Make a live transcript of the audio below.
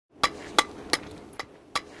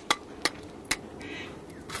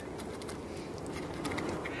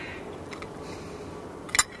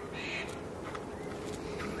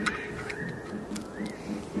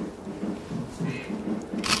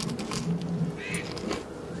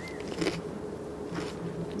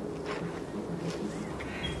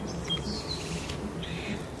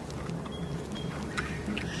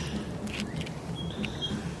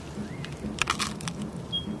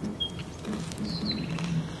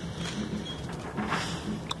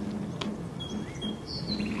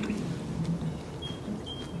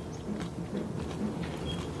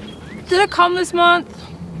Did it come this month?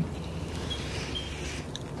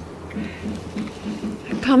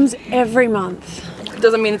 It comes every month. It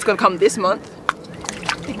doesn't mean it's gonna come this month.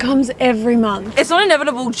 It comes every month. It's not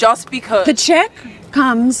inevitable just because. The check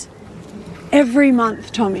comes every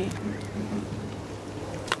month, Tommy.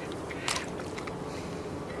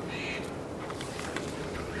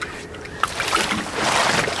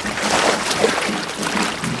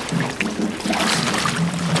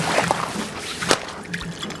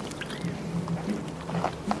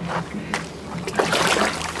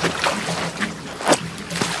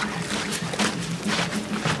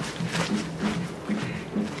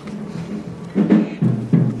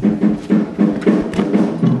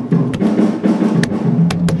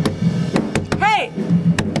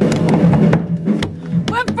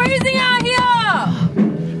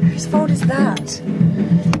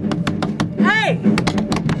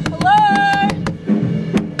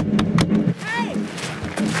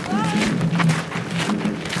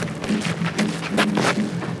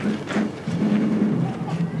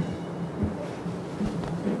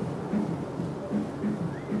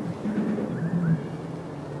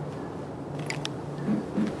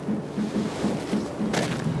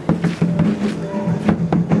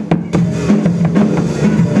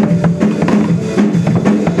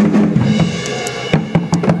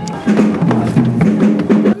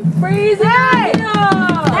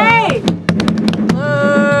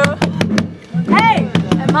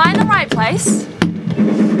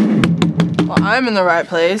 I'm in the right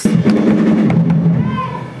place.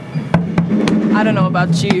 I don't know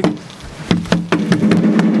about you.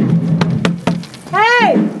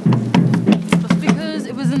 Hey! Just because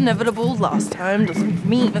it was inevitable last time doesn't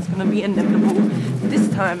mean it's gonna be inevitable this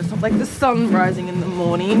time. It's not like the sun rising in the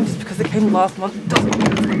morning. Just because it came last month doesn't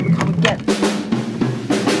mean it's gonna come again.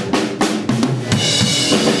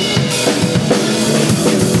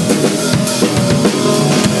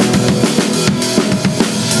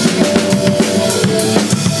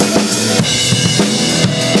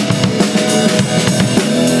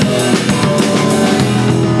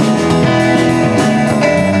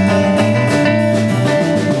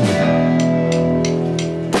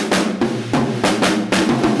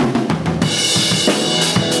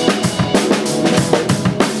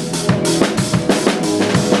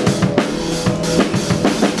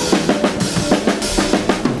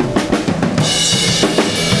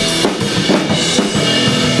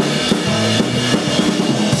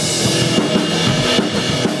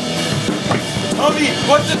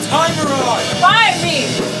 What's the timer on? 5 me!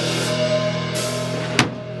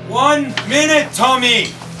 1 minute,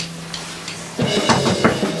 Tommy!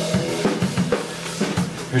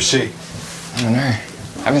 Who's she? I don't know.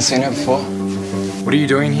 I haven't seen her before. What are you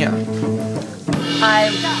doing here?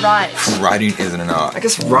 I write. Writing isn't an art. I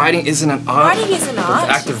guess writing isn't an art. Writing is an art?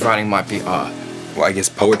 The act of writing might be art. Well, I guess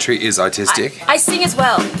poetry is artistic. I sing as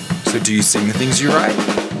well. So do you sing the things you write?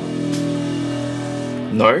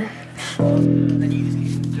 No.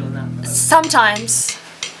 Sometimes.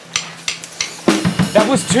 That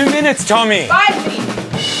was 2 minutes, Tommy! 5 me!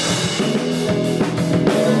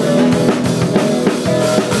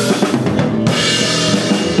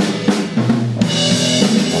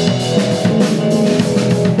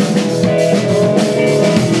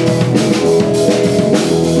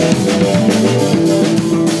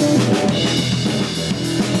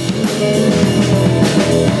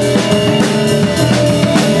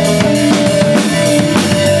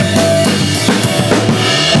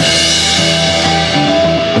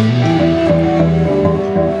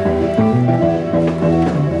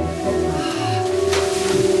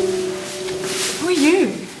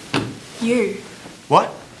 What?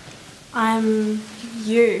 I'm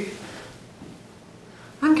you.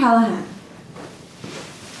 I'm Callaghan.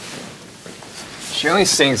 She only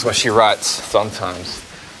sings what she writes sometimes.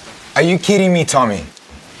 Are you kidding me, Tommy?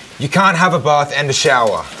 You can't have a bath and a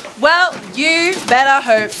shower. Well, you better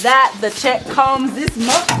hope that the check comes this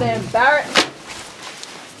month then, Barret.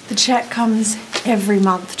 The check comes every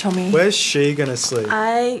month, Tommy. Where's she gonna sleep?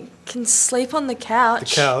 I can sleep on the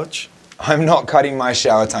couch. The couch? I'm not cutting my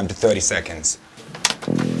shower time to 30 seconds.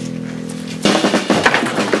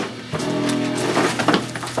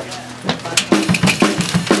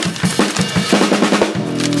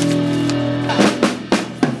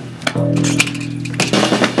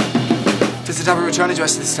 Does it have a return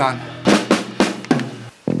address this time?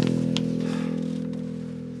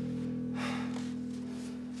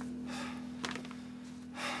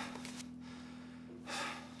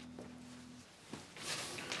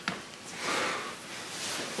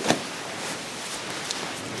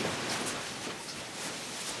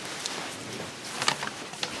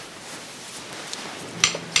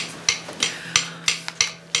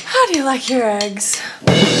 you like your eggs?